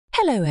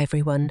Hello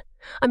everyone.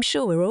 I'm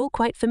sure we're all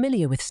quite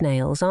familiar with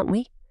snails, aren't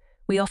we?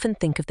 We often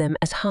think of them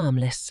as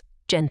harmless,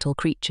 gentle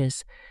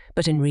creatures,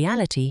 but in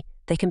reality,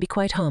 they can be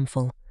quite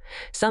harmful.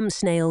 Some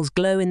snails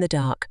glow in the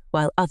dark,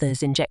 while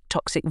others inject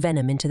toxic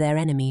venom into their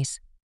enemies.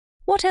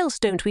 What else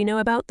don't we know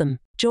about them?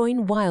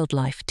 Join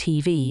Wildlife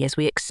TV as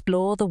we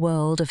explore the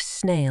world of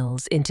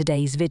snails in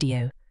today's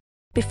video.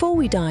 Before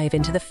we dive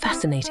into the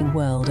fascinating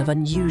world of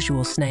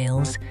unusual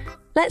snails,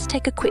 let's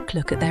take a quick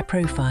look at their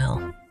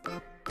profile.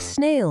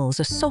 Snails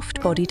are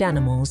soft-bodied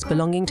animals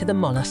belonging to the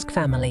mollusk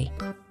family.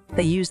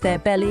 They use their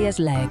belly as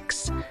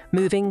legs,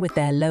 moving with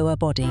their lower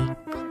body.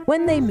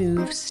 When they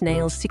move,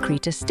 snails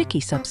secrete a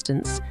sticky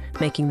substance,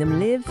 making them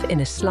live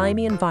in a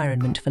slimy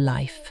environment for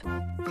life.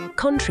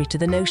 Contrary to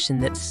the notion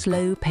that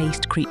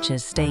slow-paced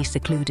creatures stay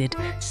secluded,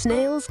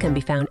 snails can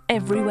be found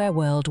everywhere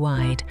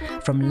worldwide,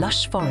 from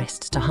lush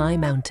forests to high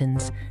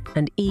mountains,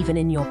 and even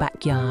in your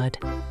backyard.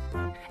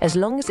 As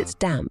long as it's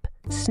damp,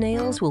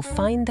 snails will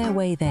find their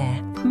way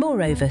there.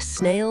 Moreover,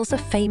 snails are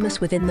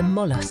famous within the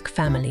mollusk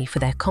family for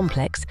their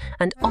complex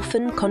and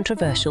often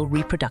controversial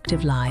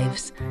reproductive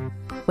lives.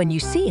 When you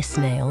see a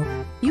snail,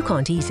 you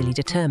can't easily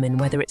determine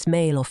whether it's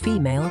male or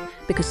female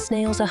because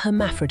snails are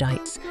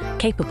hermaphrodites,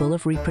 capable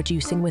of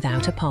reproducing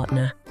without a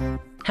partner.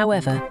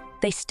 However,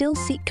 they still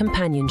seek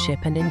companionship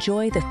and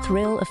enjoy the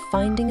thrill of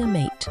finding a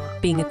mate.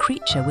 Being a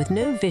creature with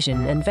no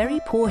vision and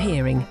very poor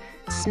hearing,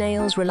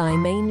 snails rely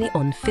mainly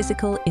on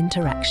physical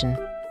interaction.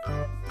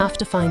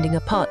 After finding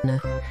a partner,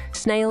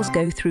 snails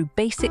go through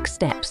basic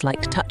steps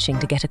like touching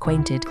to get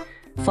acquainted,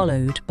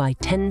 followed by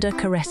tender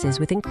caresses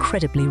with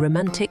incredibly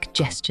romantic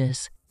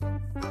gestures.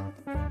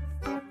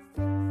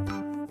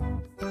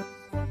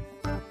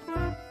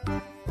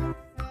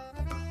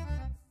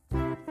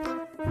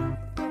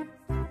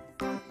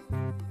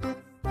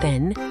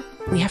 Then,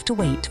 we have to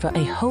wait for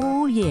a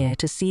whole year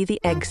to see the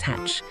eggs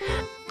hatch.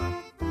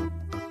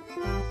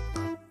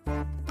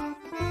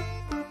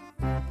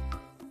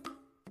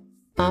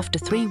 After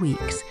 3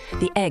 weeks,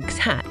 the eggs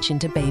hatch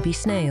into baby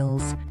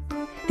snails.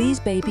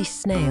 These baby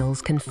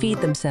snails can feed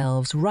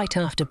themselves right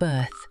after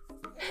birth.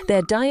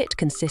 Their diet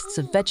consists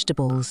of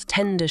vegetables,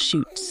 tender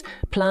shoots,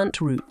 plant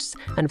roots,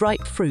 and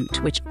ripe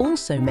fruit, which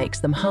also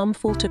makes them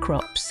harmful to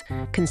crops,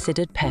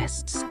 considered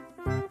pests.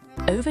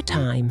 Over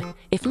time,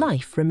 if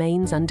life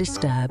remains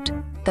undisturbed,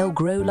 they'll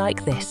grow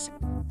like this.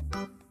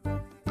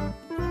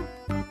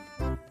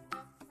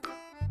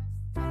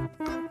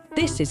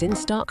 This is in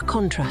stark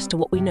contrast to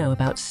what we know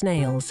about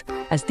snails,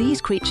 as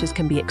these creatures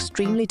can be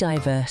extremely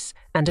diverse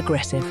and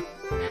aggressive.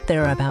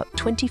 There are about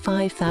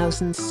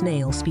 25,000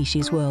 snail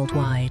species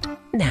worldwide.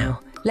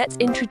 Now, let's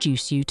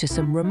introduce you to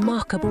some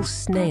remarkable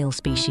snail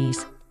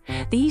species.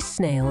 These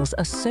snails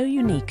are so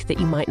unique that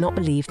you might not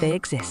believe they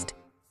exist.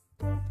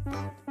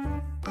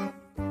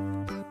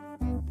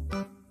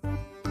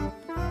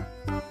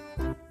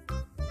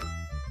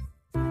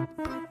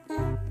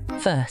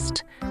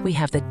 First, we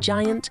have the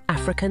giant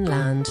African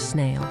land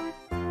snail.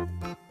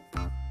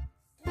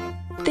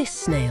 This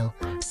snail,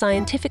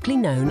 scientifically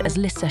known as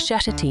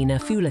Lysacchatina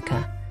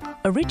fulica,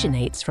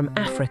 originates from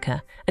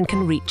Africa and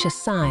can reach a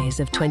size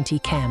of 20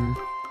 chem.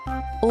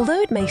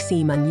 Although it may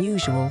seem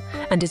unusual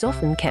and is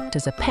often kept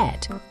as a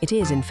pet, it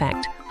is in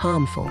fact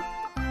harmful.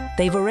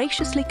 They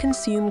voraciously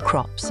consume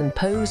crops and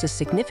pose a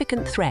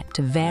significant threat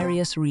to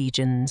various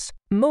regions.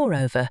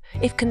 Moreover,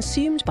 if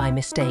consumed by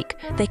mistake,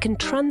 they can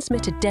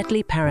transmit a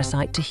deadly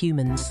parasite to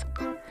humans.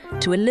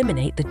 To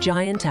eliminate the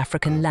giant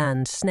African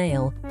land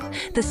snail,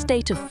 the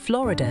state of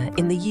Florida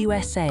in the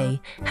USA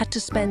had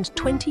to spend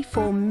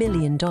 $24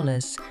 million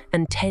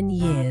and 10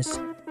 years.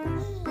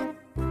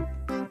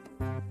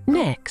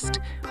 Next,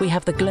 we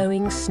have the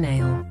glowing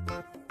snail.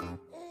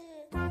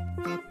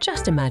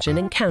 Just imagine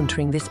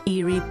encountering this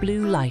eerie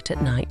blue light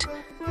at night.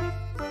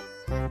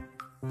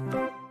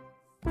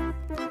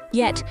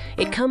 Yet,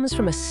 it comes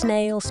from a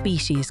snail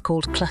species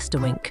called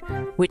clusterwink,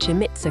 which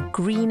emits a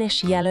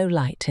greenish-yellow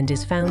light and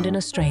is found in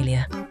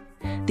Australia.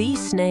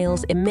 These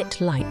snails emit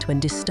light when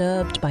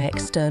disturbed by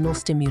external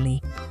stimuli.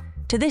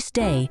 To this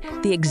day,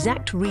 the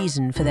exact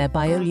reason for their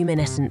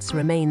bioluminescence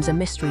remains a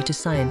mystery to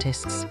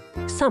scientists.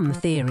 Some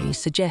theories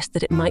suggest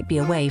that it might be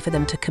a way for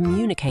them to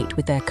communicate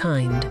with their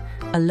kind,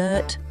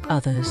 alert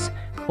others,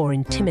 or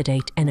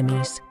intimidate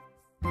enemies.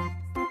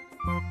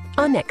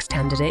 Our next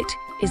candidate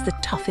is the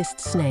toughest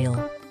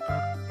snail.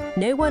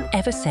 No one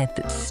ever said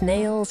that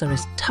snails are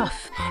as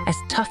tough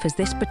as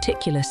this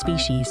particular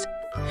species.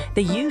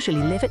 They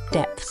usually live at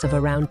depths of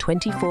around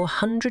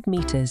 2,400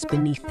 meters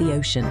beneath the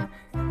ocean.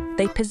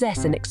 They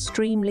possess an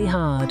extremely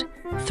hard,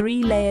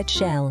 3-layered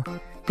shell.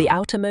 The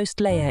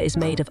outermost layer is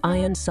made of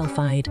iron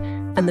sulfide,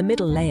 and the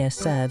middle layer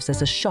serves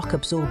as a shock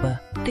absorber.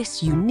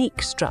 This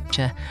unique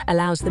structure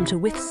allows them to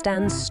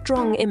withstand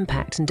strong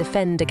impact and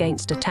defend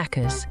against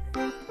attackers.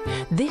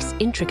 This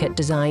intricate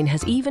design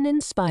has even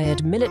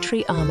inspired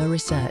military armor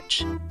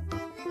research.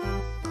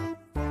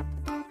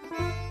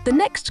 The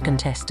next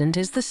contestant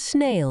is the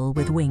snail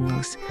with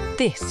wings.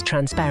 This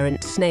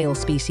transparent snail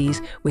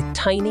species with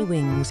tiny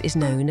wings is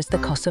known as the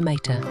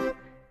cosomata.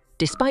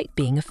 despite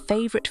being a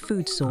favourite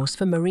food source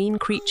for marine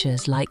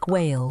creatures like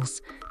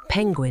whales,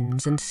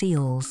 penguins and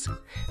seals.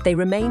 They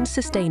remain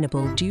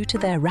sustainable due to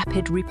their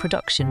rapid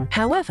reproduction.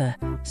 However,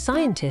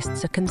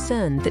 scientists are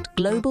concerned that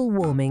global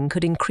warming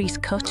could increase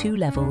CO2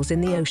 levels in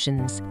the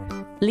oceans,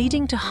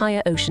 leading to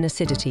higher ocean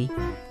acidity,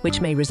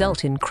 which may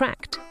result in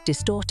cracked,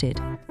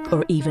 distorted,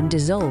 or even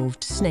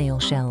dissolved snail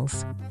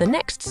shells. The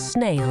next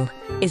snail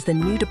is the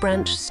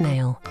nudibranch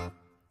snail.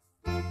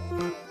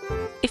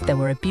 If there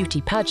were a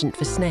beauty pageant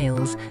for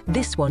snails,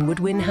 this one would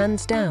win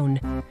hands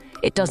down.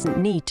 It doesn't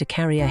need to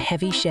carry a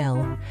heavy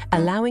shell,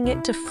 allowing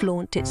it to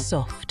flaunt its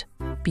soft,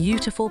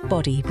 beautiful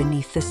body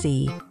beneath the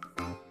sea.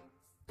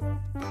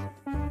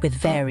 With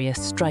various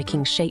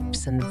striking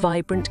shapes and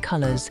vibrant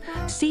colours,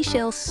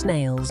 seashell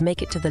snails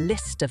make it to the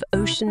list of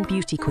ocean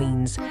beauty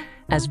queens,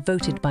 as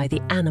voted by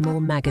the Animal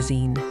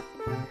magazine.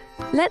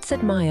 Let's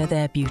admire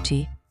their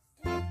beauty.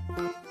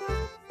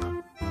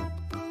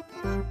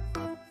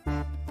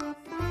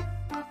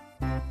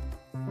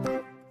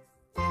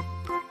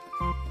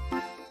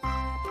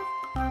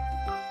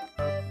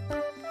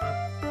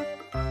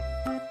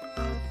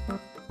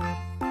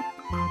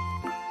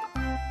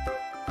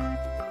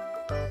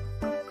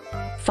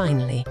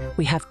 Finally,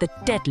 we have the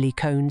deadly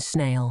cone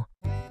snail.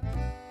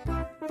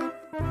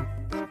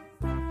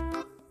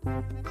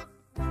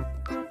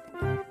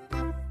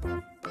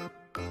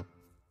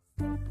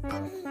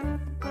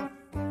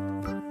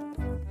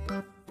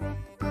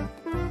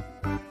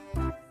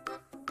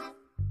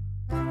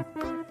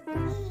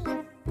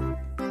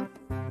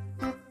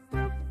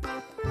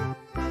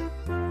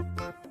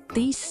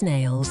 These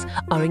snails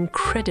are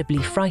incredibly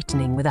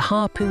frightening with a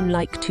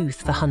harpoon-like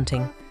tooth for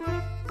hunting.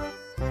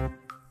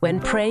 When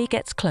prey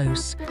gets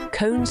close,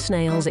 cone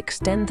snails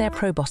extend their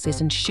proboscis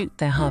and shoot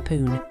their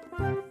harpoon.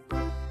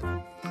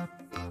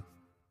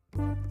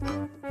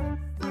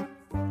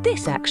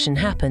 This action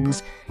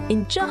happens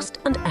in just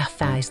under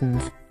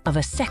 1/1000th of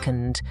a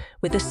second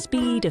with a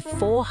speed of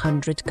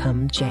 400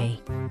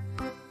 km/h.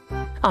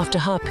 After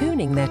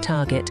harpooning their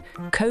target,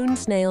 cone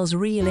snails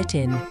reel it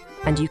in,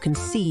 and you can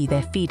see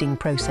their feeding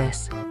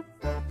process.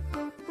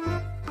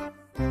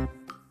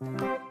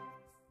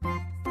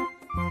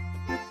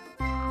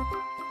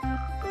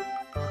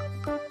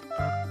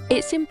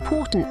 It's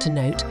important to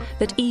note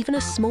that even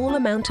a small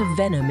amount of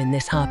venom in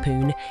this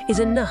harpoon is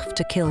enough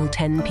to kill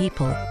 10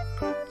 people.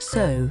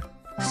 So,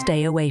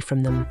 stay away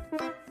from them.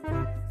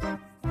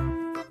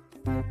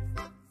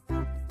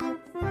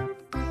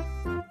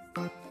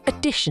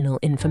 Additional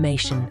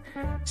information.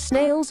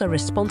 Snails are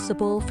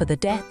responsible for the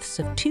deaths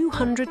of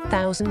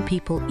 200,000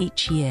 people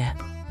each year.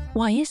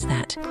 Why is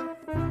that?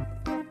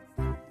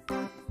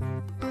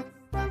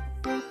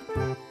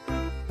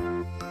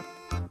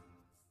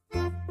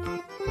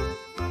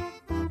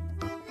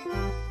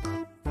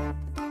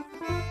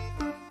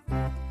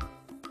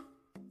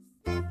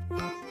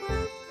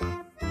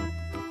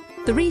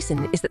 The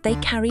reason is that they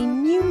carry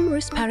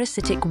numerous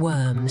parasitic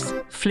worms,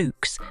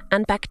 flukes,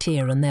 and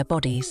bacteria on their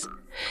bodies.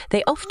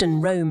 They often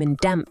roam in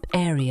damp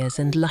areas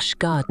and lush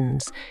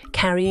gardens,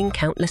 carrying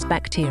countless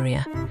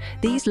bacteria.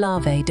 These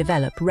larvae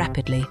develop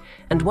rapidly,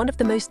 and one of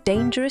the most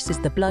dangerous is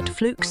the blood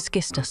fluke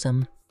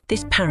schistosome.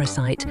 This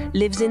parasite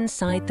lives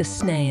inside the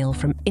snail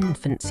from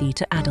infancy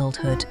to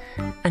adulthood,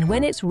 and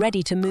when it's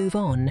ready to move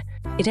on,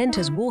 it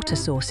enters water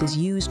sources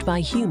used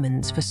by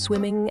humans for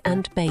swimming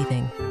and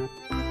bathing.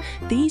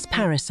 These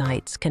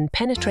parasites can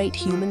penetrate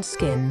human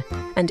skin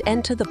and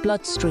enter the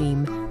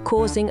bloodstream,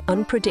 causing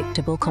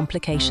unpredictable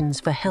complications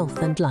for health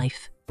and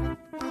life.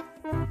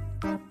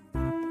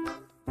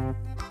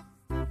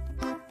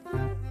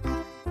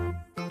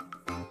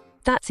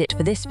 That's it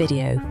for this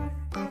video.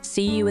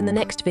 See you in the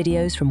next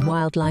videos from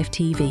Wildlife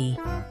TV.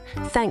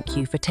 Thank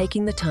you for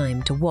taking the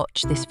time to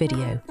watch this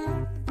video.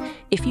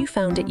 If you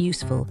found it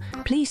useful,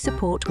 please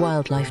support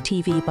Wildlife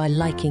TV by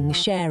liking,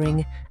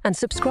 sharing, and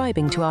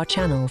subscribing to our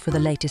channel for the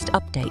latest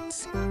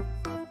updates.